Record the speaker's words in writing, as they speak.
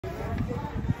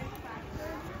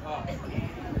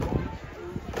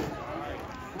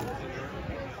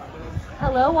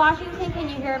Hello, Washington, can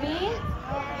you hear me?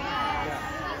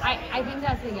 I think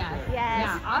that's a yes. Yes.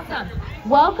 Yeah, awesome.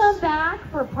 Welcome back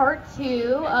for part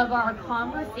 2 of our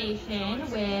conversation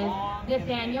with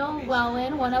Nathaniel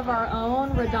Wellen, one of our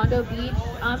own Redondo Beach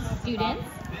students.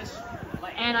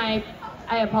 And I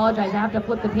apologize, I have to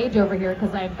flip the page over here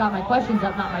because I've got my questions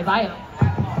up, not my bio.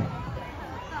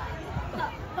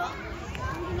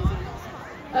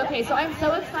 Okay, so I'm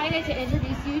so excited to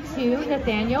introduce you to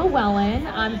Nathaniel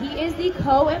Wellen. He is the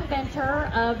co-inventor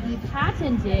of the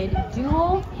patented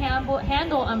dual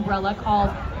handle umbrella called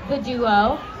the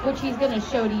Duo, which he's going to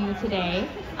show to you today.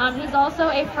 He's also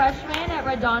a freshman at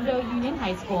Redondo Union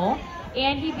High School,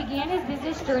 and he began his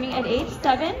business journey at age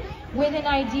 7 with an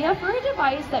idea for a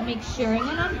device that makes sharing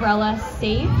an umbrella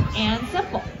safe and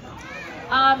simple.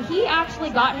 He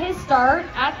actually got his start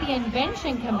at the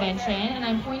Invention convention, and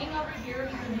I'm pointing over here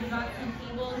because we got some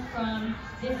tables from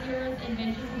this year's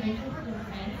Invention convention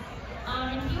participants.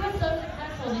 And he was so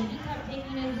successful that he kept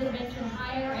taking his invention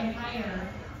higher and higher,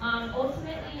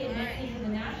 ultimately advancing to the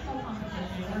national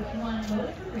competition where he won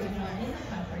most regional in the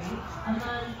country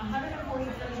among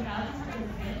 147,000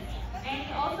 participants, and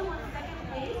he also won second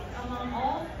place among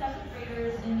all 7th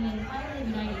graders in the entire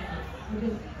United States, which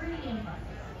is pretty impressive.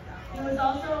 He was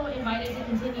also invited to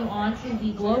continue on to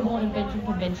the Global Invention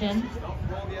Convention,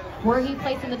 where he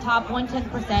placed in the top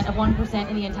 1/10% of 1%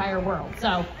 in the entire world.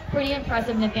 So, pretty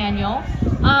impressive, Nathaniel.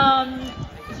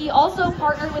 He also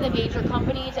partnered with a major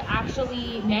company to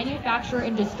actually manufacture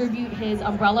and distribute his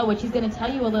umbrella, which he's going to tell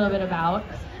you a little bit about.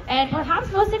 And perhaps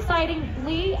most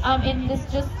excitingly, in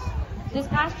this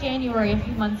past January, a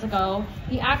few months ago,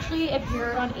 he actually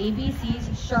appeared on ABC's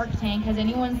Shark Tank. Has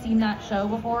anyone seen that show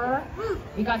before?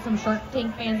 We got some Shark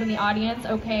Tank fans in the audience,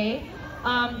 okay.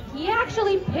 He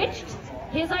actually pitched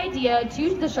his idea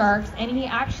to the sharks, and he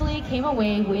actually came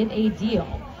away with a deal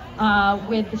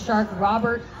with the shark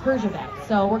Robert Herjavec.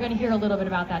 So we're going to hear a little bit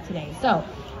about that today. So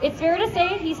it's fair to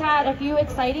say he's had a few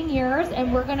exciting years,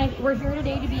 and we're here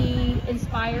today to be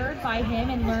inspired by him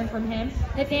and learn from him.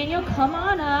 Nathaniel, come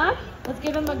on up. Let's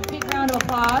give him a big round of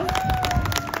applause.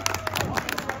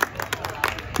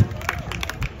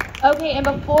 Okay, and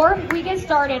before we get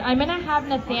started, I'm gonna have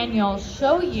Nathaniel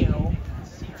show you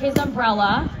his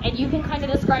umbrella, and you can kind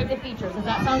of describe the features. Does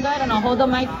that sound good? And I'll hold the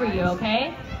mic for you,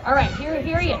 okay? All right, here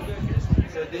he is.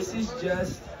 So this is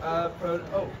just yeah,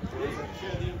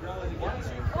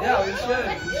 we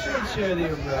should share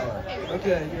the umbrella.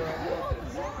 Okay.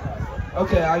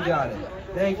 Okay, I got it.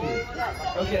 Thank you.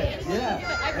 Okay, yeah.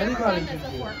 Anybody can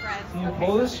do it. So you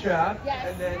pull the strap,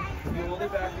 and then you hold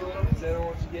it back a little, because I don't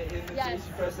want you to get hit in the face.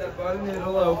 You press that button, and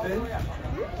it'll open.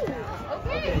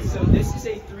 Okay, so this is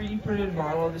a 3D printed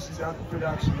model. This is not the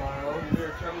production model.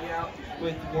 We're coming out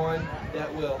with one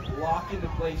that will lock into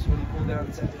place when you pull down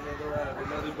the second handle. I have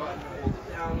another button to hold it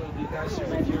down. It'll be nicer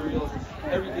materials.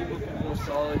 Everything will be more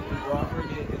solid. We're offering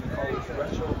it in the colors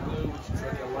retro blue, which is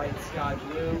like a light sky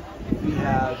blue. We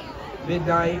have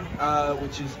Midnight,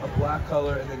 which is a black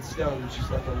color, and then Stone, which is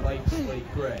like a light slate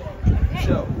gray.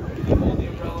 So, if you hold the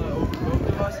umbrella over both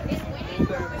of us, pull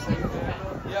down the second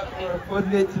handle. Yep, we're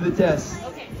putting it to the test.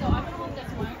 Okay, so I'm gonna hold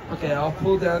this one. Okay, I'll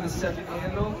pull down the second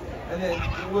handle, and then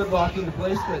it would lock into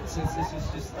place, but since this is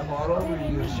just a model, we're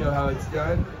going to show how it's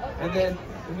done. And then,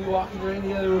 when we walk around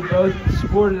together, we're both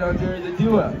supported under the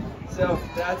Duo. So,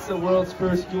 that's the world's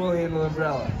first dual handle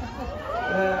umbrella.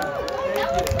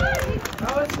 Thank you.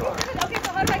 That was fun. Okay,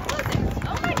 so how do I close it?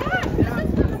 Oh my gosh, this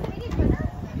is from a 3D printer?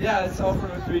 Yeah, it's all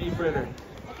from a 3D printer.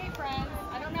 Okay, friends,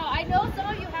 I don't know. I know some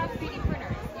of you have 3D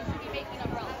printers. You should be making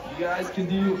umbrellas. You guys can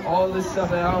do all this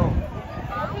stuff at home.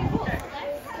 Okay, cool.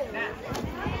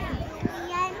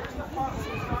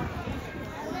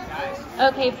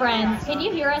 Okay, friends, can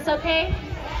you hear us okay?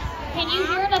 Can you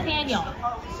hear Nathaniel?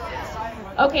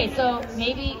 Okay, so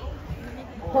maybe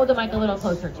hold the mic a little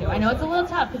closer too. I know it's a little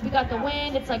tough because we got the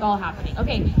wind, it's like all happening.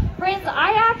 Okay, friends,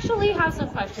 I actually have some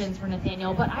questions for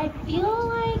Nathaniel, but I feel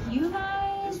like you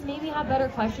guys maybe have better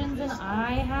questions than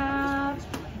I have.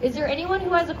 Is there anyone who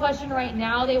has a question right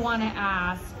now they want to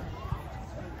ask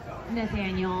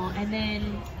Nathaniel, and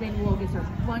then we'll get started.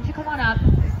 Why don't you come on up?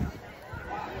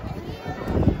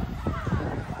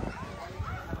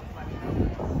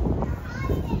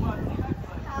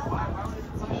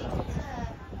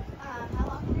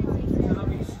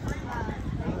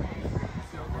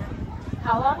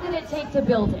 How long did it take to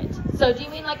build it? So do you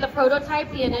mean like the prototype,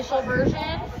 the initial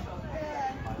version?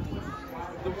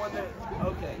 The one that,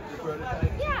 okay, the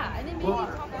prototype. Yeah, and then maybe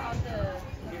talk about the...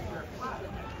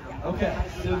 Okay,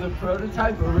 so the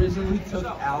prototype originally took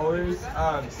hours,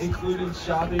 including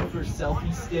shopping for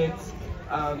selfie sticks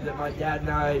that my dad and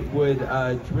I would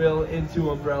drill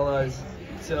into umbrellas.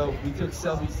 So we took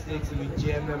selfie sticks and we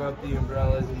jammed them up the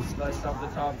umbrellas and we sliced off the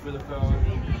top for the phone.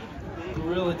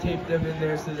 Gorilla taped them in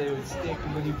there so they would stick,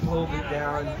 and when you pulled it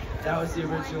down, that was the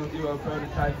original Duo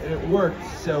prototype, and it worked.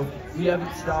 So we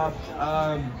haven't stopped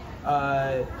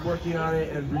working on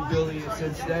it and rebuilding it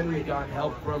since then. We got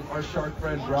help from our shark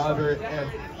friend Robert and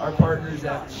our partners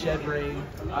at Shed Rain.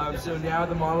 So now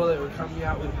the model that we're coming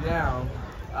out with now,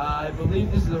 I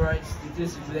believe this is the right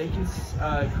statistic, they can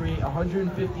create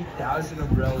 150,000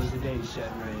 umbrellas a day,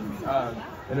 Shed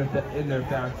Rain, in their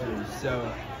factories. So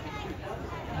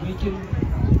we can,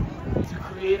 to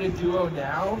create a Duo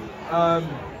now,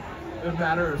 in a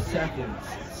matter of seconds.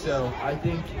 So I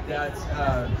think that's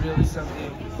really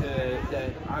something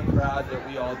that I'm proud that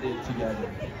we all did together.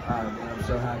 And I'm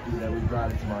so happy that we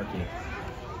brought it to market.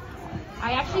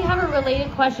 I actually have a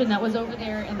related question that was over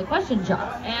there in the question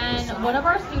jar. And one of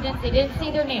our students, they didn't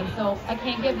say their name, so I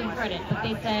can't give them credit, but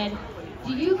they said,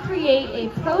 do you create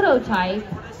a prototype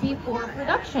before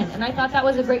production? And I thought that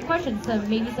was a great question, so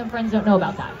maybe some friends don't know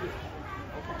about that.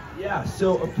 Yeah,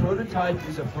 so a prototype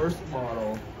is a first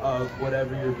model of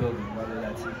whatever you're building, whether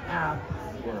that's an app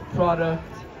or a product.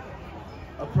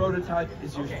 A prototype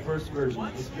is your first version.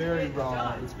 It's very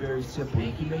raw, it's very simple.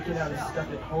 You can make it out of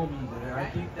stuff at home even, and I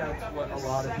think that's what a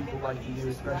lot of people like to do,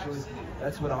 especially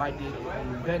that's what I did at the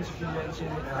Invention convention,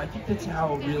 and I think that's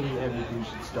how really everything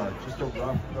should start, just a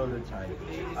rough prototype.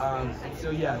 And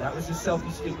so yeah, that was a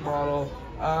selfie stick model.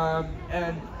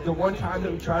 And the one time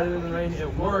that we tried it in the rain,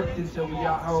 it worked until we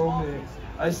got home, and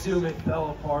I assume it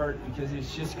fell apart because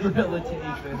it's just Gorilla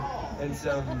Tape and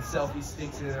some selfie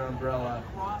sticks in an umbrella.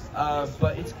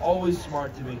 But it's always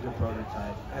smart to make a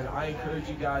prototype, and I encourage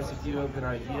you guys, if you have an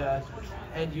idea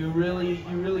and you really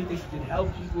think you can help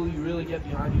people, you really get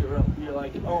behind it, you're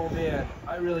like, oh man,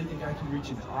 I really think I can reach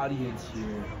an audience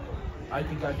here. I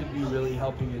think I could be really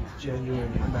helping a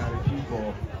genuine amount of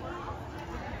people.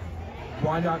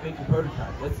 Why not make a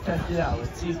prototype? Let's test it out.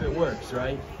 Let's see if it works,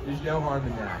 right? There's no harm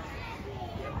in that.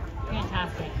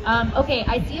 Fantastic. Okay,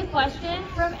 I see a question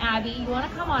from Abby. You want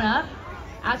to come on up,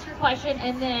 ask your question,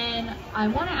 and then I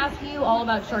want to ask you all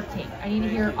about Shark Tank. I need to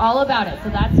hear all about it, so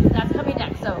that's coming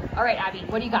next. So, all right, Abby,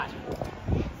 what do you got?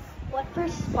 What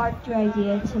first sparked your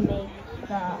idea to make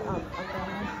the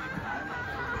umbrella?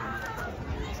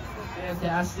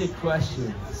 Fantastic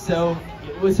question. So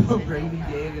it was a rainy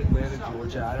day in Atlanta,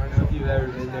 Georgia. I don't know if you've ever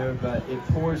been there, but it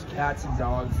pours cats and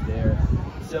dogs there.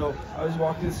 So I was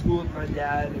walking to school with my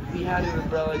dad, and we had an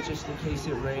umbrella just in case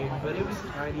it rained, but it was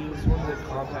tiny. It was one of the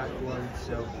compact ones,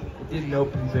 so it didn't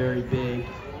open very big.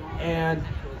 And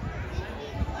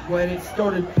when it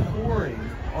started pouring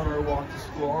on our walk to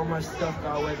school, all my stuff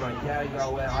got wet, my dad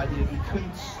got wet, I did. We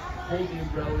couldn't hold the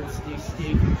umbrella and stay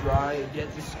safe and dry and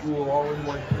get to school all in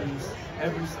one piece.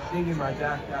 Everything in my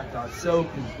backpack got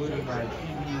soaked, including my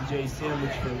PB&J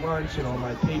sandwich for lunch and all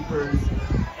my papers.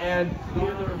 And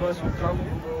neither of us were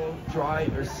comfortable, dry,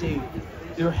 or safe.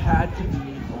 There had to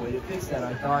be a way to fix that.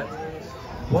 I thought,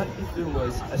 what if there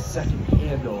was a second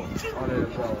handle on an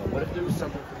umbrella? What if there was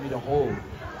something for me to hold?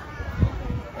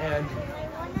 And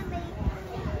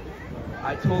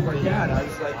I told my dad, I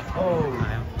was like, oh,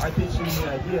 I pitched him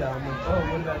the idea. I'm like,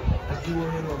 oh, what about a dual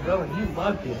handle umbrella? And he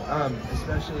loved it,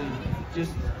 especially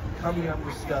just coming up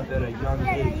with stuff at a young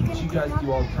age, which you guys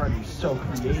do all the time. You're so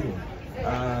creative.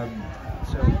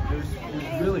 So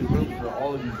there's really room for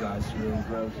all of you guys to really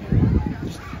grow here.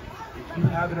 Just, if you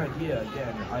have an idea,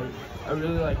 again, I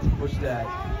really like to push that.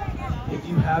 If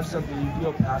you have something you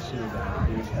feel passionate about,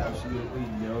 there's absolutely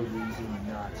no reason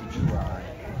not to try.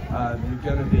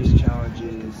 You're gonna face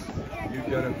challenges, you're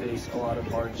gonna face a lot of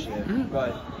hardship,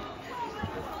 but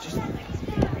just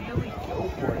really go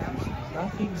for it. There's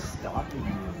nothing stopping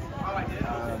you.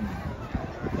 And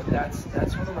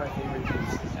that's one of my favorite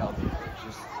things to tell people.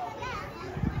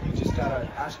 You just gotta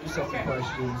ask yourself the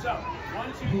questions: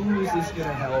 who is this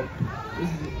gonna help? Is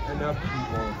it enough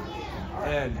people?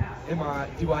 And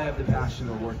do I have the passion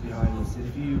to work behind this? And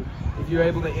if you're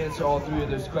able to answer all three of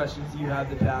those questions, you have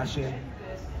the passion,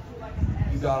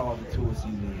 you got all the tools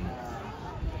you need.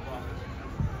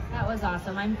 That was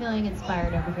awesome. I'm feeling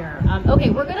inspired over here. Okay,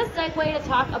 we're gonna segue to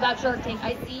talk about Shark Tank.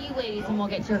 I see you ladies, and we'll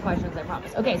get to your questions, I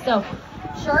promise. Okay, so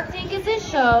Shark Tank is a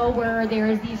show where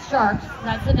there's these sharks.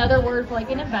 That's another word for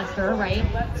like an investor, right?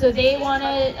 So they want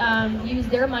to use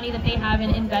their money that they have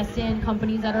and invest in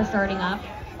companies that are starting up.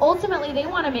 Ultimately, they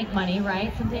want to make money,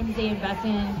 right? Sometimes they invest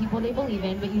in people they believe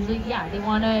in, but usually, yeah, they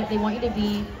want you to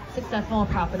be successful and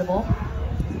profitable.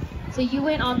 So you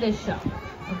went on this show.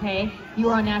 okay? You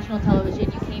were on national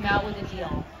television, you came out with a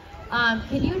deal.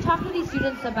 Can you talk to these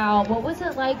students about what was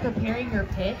it like preparing your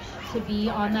pitch to be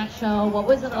on that show? What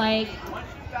was it like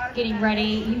getting ready?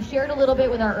 You shared a little bit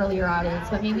with our earlier audience,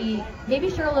 but maybe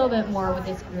share a little bit more with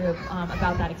this group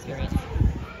about that experience.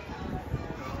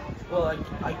 Well,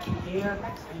 I can't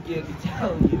begin to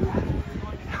tell you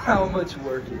how much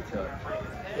work it took.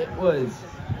 It was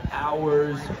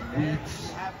hours,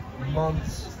 weeks,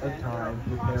 months of time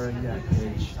preparing that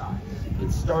pitch.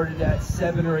 It started at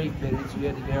 7 or 8 minutes. We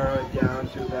had to narrow it down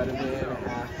to about a minute and a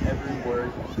half, every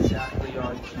word exactly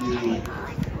on cue.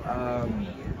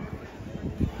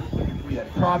 We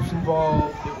had props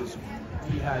involved.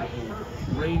 We had a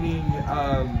raining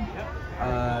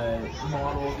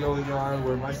model going on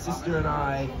where my sister and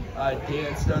I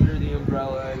danced under the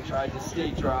umbrella and tried to stay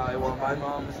dry while my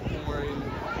mom was pouring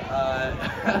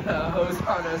a hose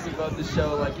on us above the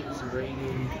show like it was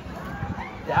raining.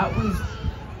 That was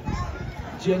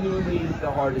genuinely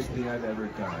the hardest thing I've ever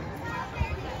done.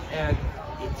 And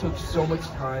it took so much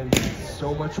time,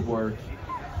 so much work,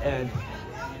 and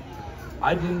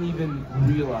I didn't even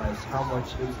realize how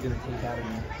much it was going to take out of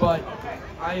me. But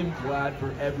I am glad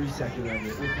for every second of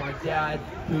it. With my dad,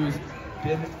 who's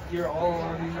been here all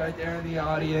along, he's right there in the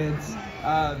audience.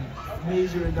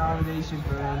 Major nomination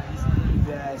for him. He's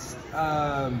the best.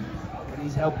 And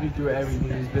he's helped me through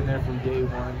everything. He's been there from day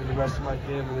one. And the rest of my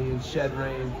family in Shed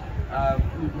Rain.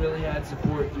 We really had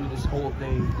support through this whole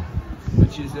thing,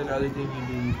 which is another thing you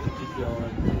need to keep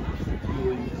going,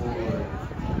 fueling forward.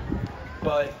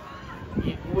 But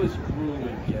it was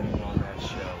grueling getting on that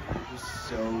show. It was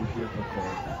so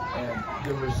difficult. And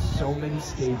there were so many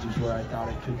stages where I thought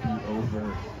it could be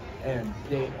over. And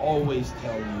they always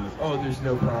tell you, oh, there's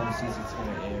no promises it's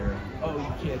going to air. Oh,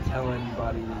 you can't tell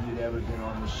anybody that you'd ever been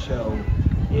on the show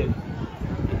if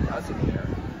it doesn't air.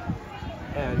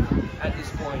 And at this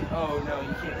point, oh no,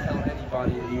 you can't tell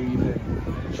anybody that you're even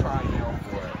trying out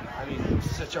for it. I mean, it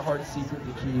was such a hard secret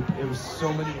to keep. It was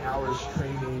so many hours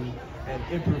training and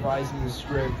improvising the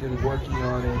script and working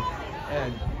on it.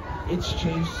 And it's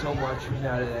changed so much from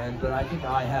that end, but I think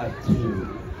I have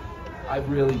too. I've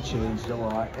really changed a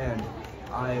lot, and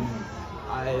I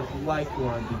like who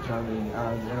I'm becoming,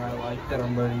 and I like that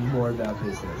I'm learning more about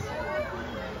business.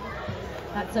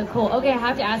 That's so cool. Okay, I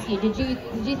have to ask you, did you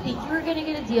think you were gonna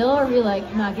get a deal, or were you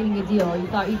like not getting a deal? You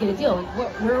thought you'd get a deal.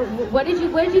 What did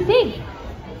you think?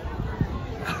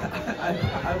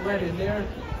 I went in there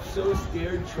so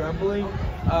scared, trembling.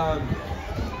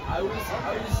 I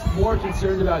was more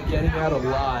concerned about getting out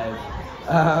alive.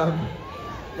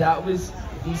 That was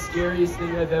the scariest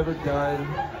thing I've ever done.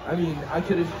 I mean, I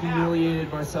could have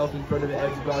humiliated myself in front of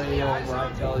everybody on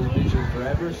live television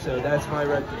forever, so that's my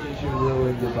reputation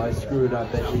ruined if I screw it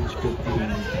up at age 15. You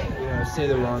know, say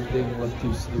the wrong thing and look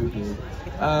too stupid.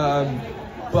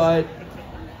 But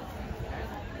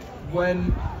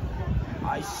when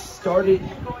I started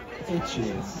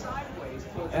pitching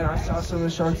and I saw some of the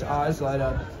sharks' eyes light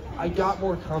up, I got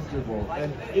more comfortable,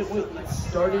 and it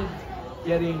started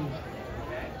getting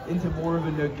into more of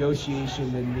a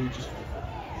negotiation than me just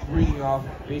reading off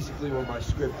basically what my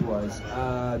script was.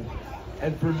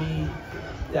 And for me,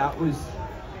 that was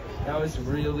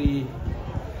really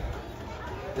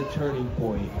the turning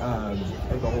point of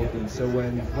the whole thing. So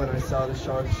when I saw the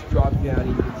sharks drop me out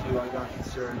even too, I got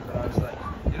concerned, but I was like,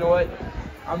 you know what?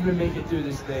 I'm gonna make it through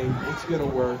this thing. It's gonna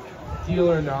work, deal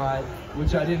or not,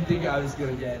 which I didn't think I was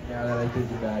gonna get now that I think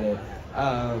about it.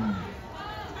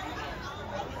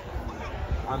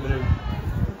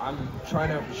 I'm trying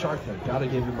to Shark Tank. Gotta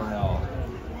give it my all.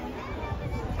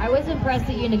 I was impressed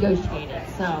that you negotiated.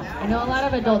 So I know a lot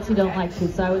of adults who don't like to,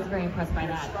 so I was very impressed by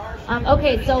that.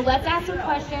 Okay, so let's ask some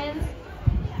questions.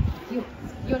 You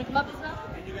want to come up as well?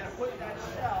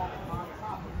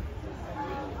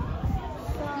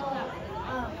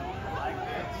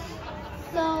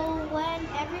 So when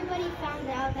everybody found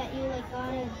out that you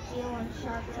got a deal on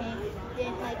Shark Tank, did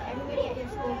everybody at your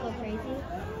school go crazy?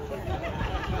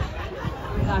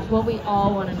 Gosh, well, we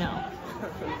all want to know.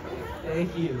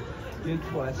 Thank you. Good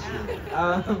question.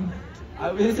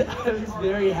 I was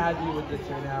very happy with the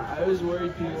turnout. I was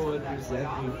worried people would resent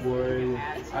me for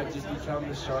it. I'd just become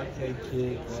the Shark Tank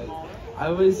kid, but I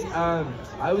was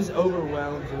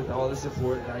overwhelmed with all the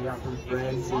support that I got from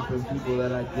friends and from people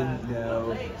that I didn't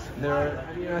know.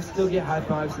 I still get high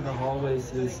fives in the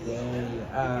hallways to this day.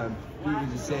 People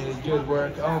just saying, "Good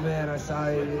work." "Oh man, I saw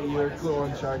you were cool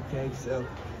on Shark Tank." So,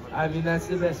 I mean, that's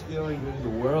the best feeling in the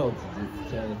world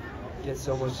to get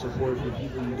so much support from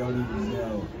people you don't even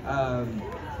know.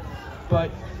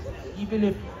 But even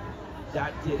if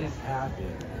that didn't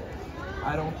happen,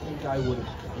 I don't think I would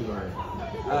have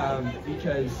entrepreneur,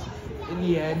 because in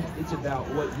the end, it's about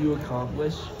what you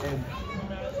accomplish, and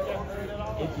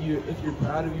if you're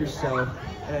proud of yourself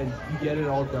and you get it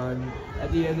all done,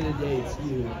 at the end of the day, it's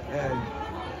you, and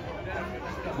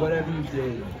whatever you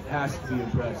did has to be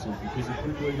impressive, because if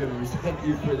people are going to resent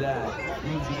you for that, it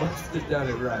means you must have done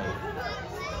it right.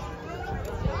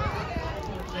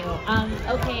 Thank you.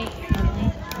 Okay, Emily,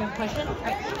 you have a question? All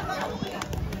right.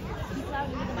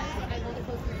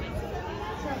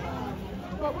 So,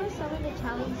 what were some of the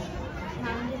challenges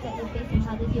that you faced, and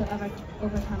how did you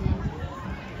overcome them?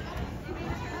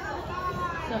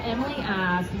 So Emily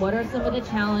asked, what are some of the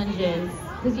challenges?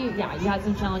 Because you had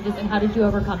some challenges, and how did you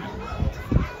overcome them?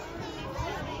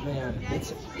 Man,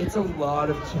 it's a lot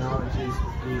of challenges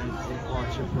being an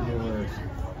entrepreneur.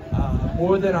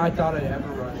 More than I thought I'd ever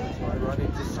run into. I run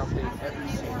into something every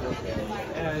single day,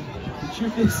 and the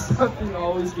truth is something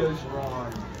always goes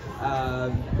wrong.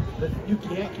 But you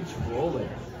can't control it,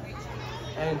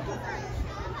 and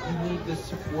you need the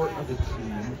support of a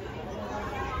team.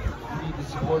 You need the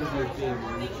support of your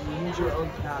family. You need your own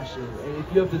passion, and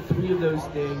if you have the three of those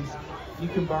things, you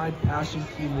combine passion,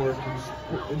 teamwork,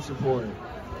 and support,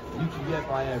 you can get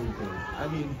by everything. I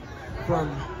mean, from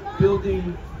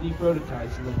building the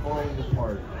prototypes and then falling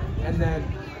apart, and then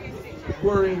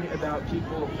worrying about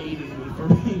people hating me for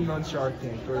being on Shark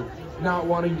Tank, or not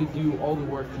wanting to do all the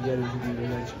work to get into the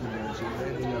invention convention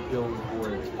and ending up going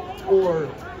for it, or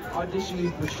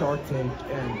auditioning for Shark Tank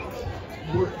and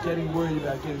getting worried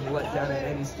about getting let down at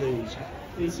any stage,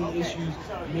 facing issues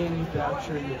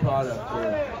manufacturing the product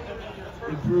or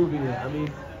improving it. I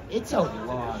mean, it's a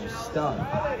lot of stuff,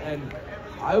 and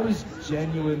I was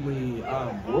genuinely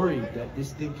worried that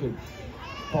this thing could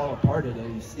fall apart at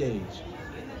any stage.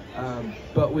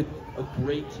 But with a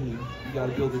great team, you got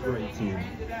to build a great team.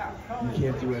 You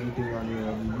can't do anything on your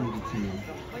own. You need a team.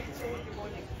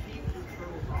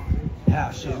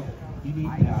 Passion. You need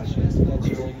passion. That's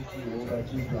your only fuel.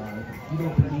 That's your drive. You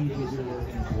don't believe what you're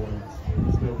working towards.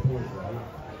 There's no point, right?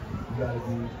 You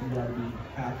gotta be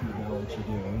happy about what you're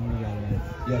doing.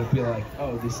 You gotta feel like,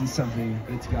 oh, this is something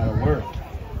that's gotta work.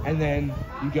 And then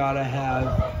you gotta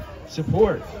have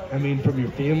support. I mean, from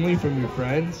your family, from your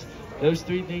friends. Those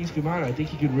three things combined, I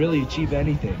think you can really achieve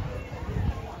anything.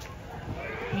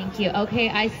 Thank you. Okay,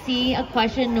 I see a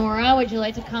question. Nora, would you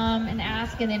like to come and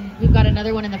ask? And then we've got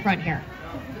another one in the front here.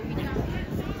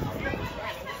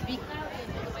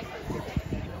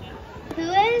 Who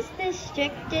is the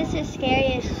strictest or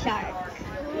scariest shark?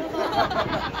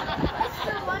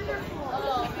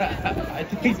 I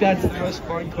think that's the most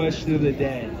fun question of the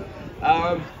day.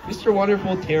 Mr.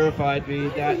 Wonderful terrified me.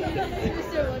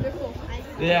 Mr. Wonderful.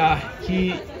 Yeah,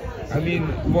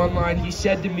 one line, he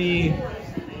said to me,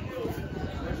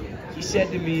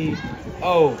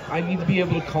 oh, I need to be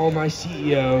able to call my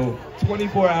CEO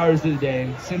 24 hours of the day,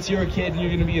 and since you're a kid and you're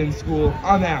going to be in school,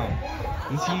 I'm out.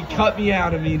 And so he cut me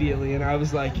out immediately, and I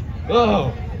was like,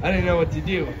 oh, I didn't know what to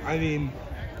do. I mean,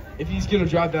 if he's going to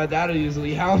drop out that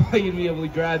easily, how am I going to be able to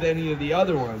grab any of the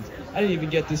other ones? I didn't even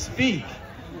get to speak.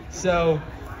 So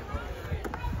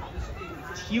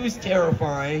he was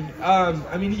terrifying.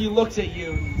 He looks at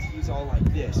you, and he's all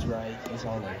like this, right? He's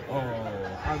all like, oh,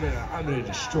 I'm gonna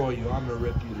destroy you. I'm gonna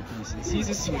rip you to pieces. He's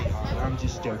a sweetheart. I'm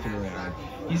just joking around.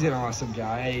 He's an awesome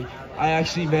guy. I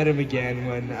actually met him again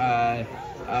when I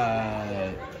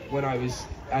was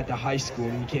at the high school.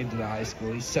 When he came to the high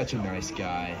school, he's such a nice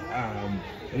guy.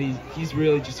 And he's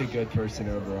really just a good person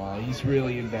overall. He's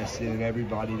really invested in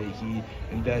everybody that he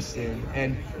invests in,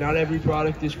 and not every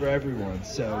product is for everyone.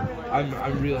 So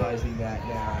I'm realizing that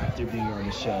now after being on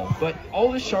the show. But all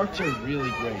the sharks are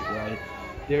really great, right?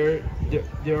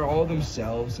 They're all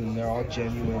themselves, and they're all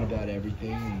genuine about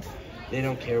everything. And they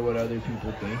don't care what other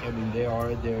people think. I mean, they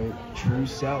are their true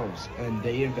selves, and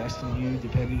they invest in you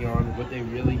depending on what they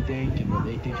really think and what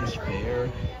they think is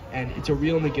fair. And it's a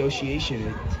real negotiation.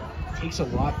 It takes a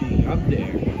lot being up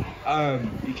there,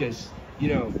 because,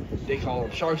 they call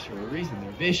them sharks for a reason.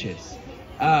 They're vicious.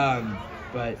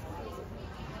 But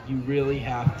you really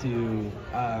have to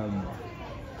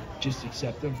just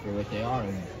accept them for what they are,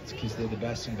 and it's because they're the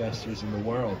best investors in the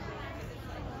world.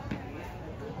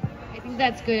 I think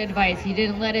that's good advice. You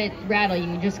didn't let it rattle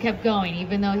you. You just kept going,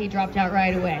 even though he dropped out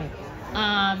right away.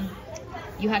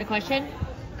 You had a question?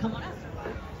 Come on up.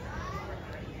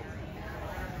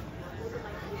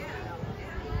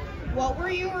 What were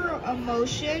your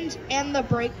emotions and the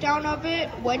breakdown of it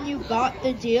when you got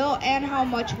the deal, and how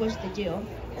much was the deal?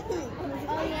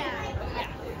 Oh, yeah.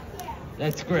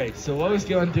 That's great. So what was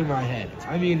going through my head?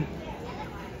 I mean,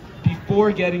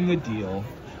 before getting the deal,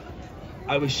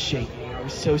 I was shaking. I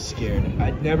was so scared.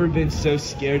 I'd never been so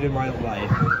scared in my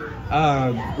life.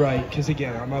 Right, because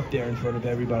again, I'm up there in front of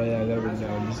everybody that I've ever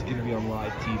known. This is going to be on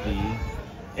live TV.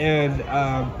 And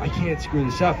I can't screw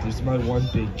this up. This is my one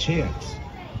big chance.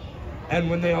 And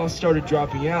when they all started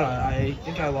dropping out, I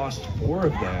think I lost 4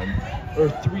 of them, or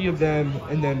 3 of them,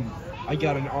 and then I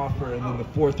got an offer, and then the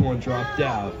 4th one dropped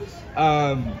out.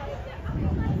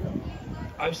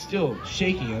 I'm still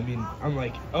shaking. I mean, I'm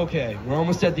like, okay, we're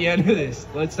almost at the end of this.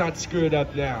 Let's not screw it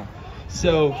up now.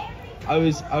 So I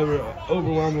was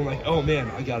overwhelmed. I'm like, oh man,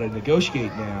 I gotta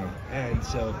negotiate now. And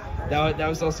so that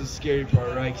was also the scary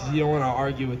part, right? Because you don't want to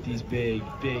argue with these big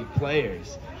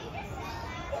players.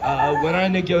 When I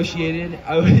negotiated,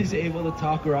 I was able to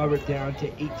talk Robert down to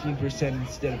 18%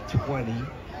 instead of 20%.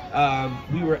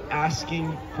 We were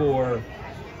asking for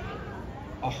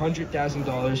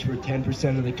 $100,000 for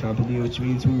 10% of the company, which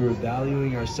means we were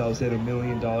valuing ourselves at $1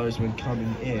 million when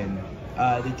coming in.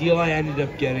 The deal I ended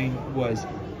up getting was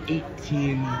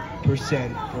 18%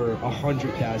 for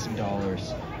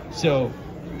 $100,000. So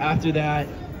after that,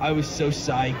 I was so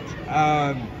psyched.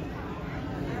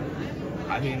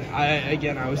 I mean,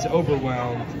 I was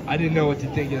overwhelmed. I didn't know what to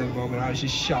think in the moment. I was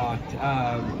just shocked.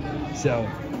 So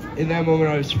in that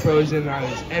moment, I was frozen. I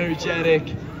was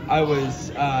energetic. I was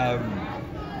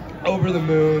over the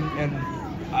moon, and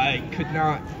I could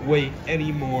not wait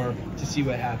anymore to see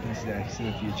what happens next in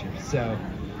the future. So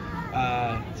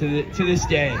to this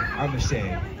day, I'm the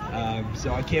same.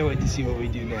 So I can't wait to see what we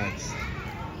do next.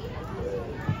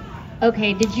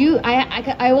 Okay, did you?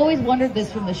 I always wondered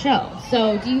this from the show.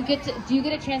 So do you get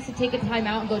a chance to take a time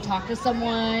out and go talk to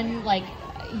someone? Like,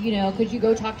 you know, could you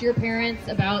go talk to your parents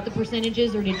about the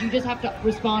percentages, or did you just have to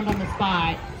respond on the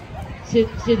spot to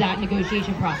that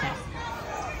negotiation process?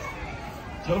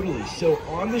 Totally. So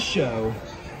on the show,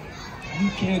 you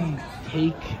can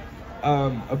take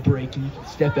a break and you can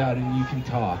step out and you can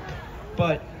talk.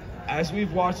 But as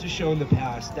we've watched the show in the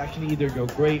past, that can either go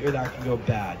great or that can go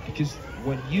bad. Because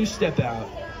when you step out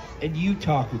and you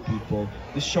talk with people,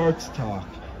 the sharks talk,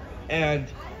 and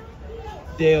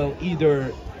they'll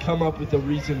either come up with a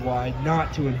reason why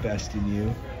not to invest in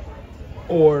you,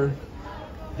 or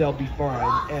they'll be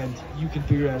fine and you can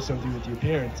figure out something with your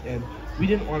parents. And we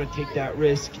didn't want to take that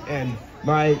risk, and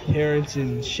my parents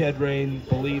in Shed Rain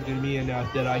believed in me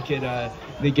enough that I could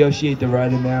negotiate the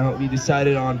right amount. We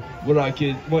decided on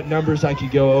what numbers I could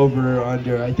go over or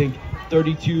under. I think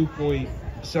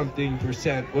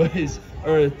 32-point-something% was,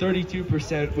 or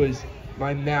 32% was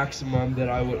my maximum that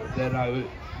I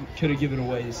could have given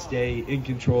away to stay in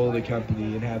control of the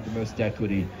company and have the most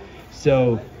equity.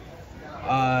 So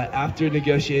after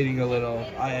negotiating a little,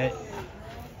 I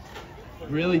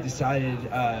really decided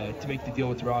to make the deal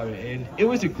with Robert, and it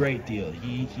was a great deal.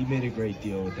 He made a great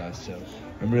deal with us, so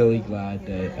I'm really glad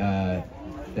that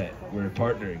we're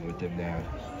partnering with him now.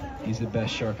 He's the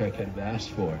best shark I could have asked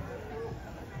for.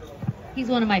 He's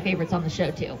one of my favorites on the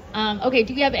show too. Okay,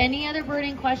 do you have any other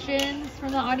burning questions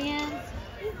from the audience?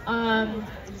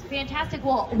 Fantastic.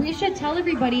 Well, we should tell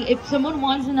everybody, if someone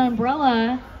wants an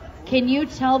umbrella, can you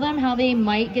tell them how they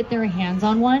might get their hands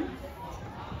on one?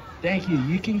 Thank you.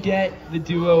 You can get the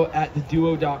Duo at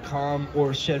theduo.com or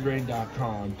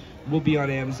shedrain.com. We'll be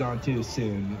on Amazon too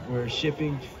soon. We're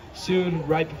shipping soon,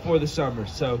 right before the summer,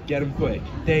 so get them quick.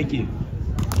 Thank you.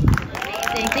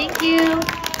 Amazing. Thank you.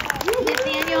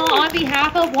 Nathaniel, on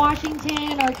behalf of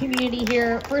Washington, our community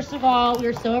here, first of all,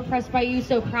 we're so impressed by you,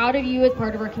 so proud of you as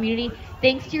part of our community.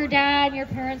 Thanks to your dad and your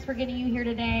parents for getting you here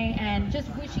today, and just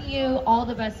wishing you all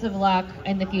the best of luck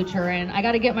in the future. And I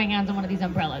got to get my hands on one of these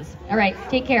umbrellas. All right,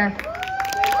 take care.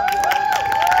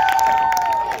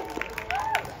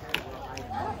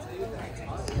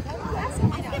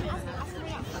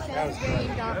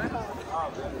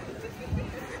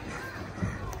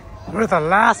 We're the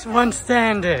last one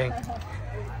standing.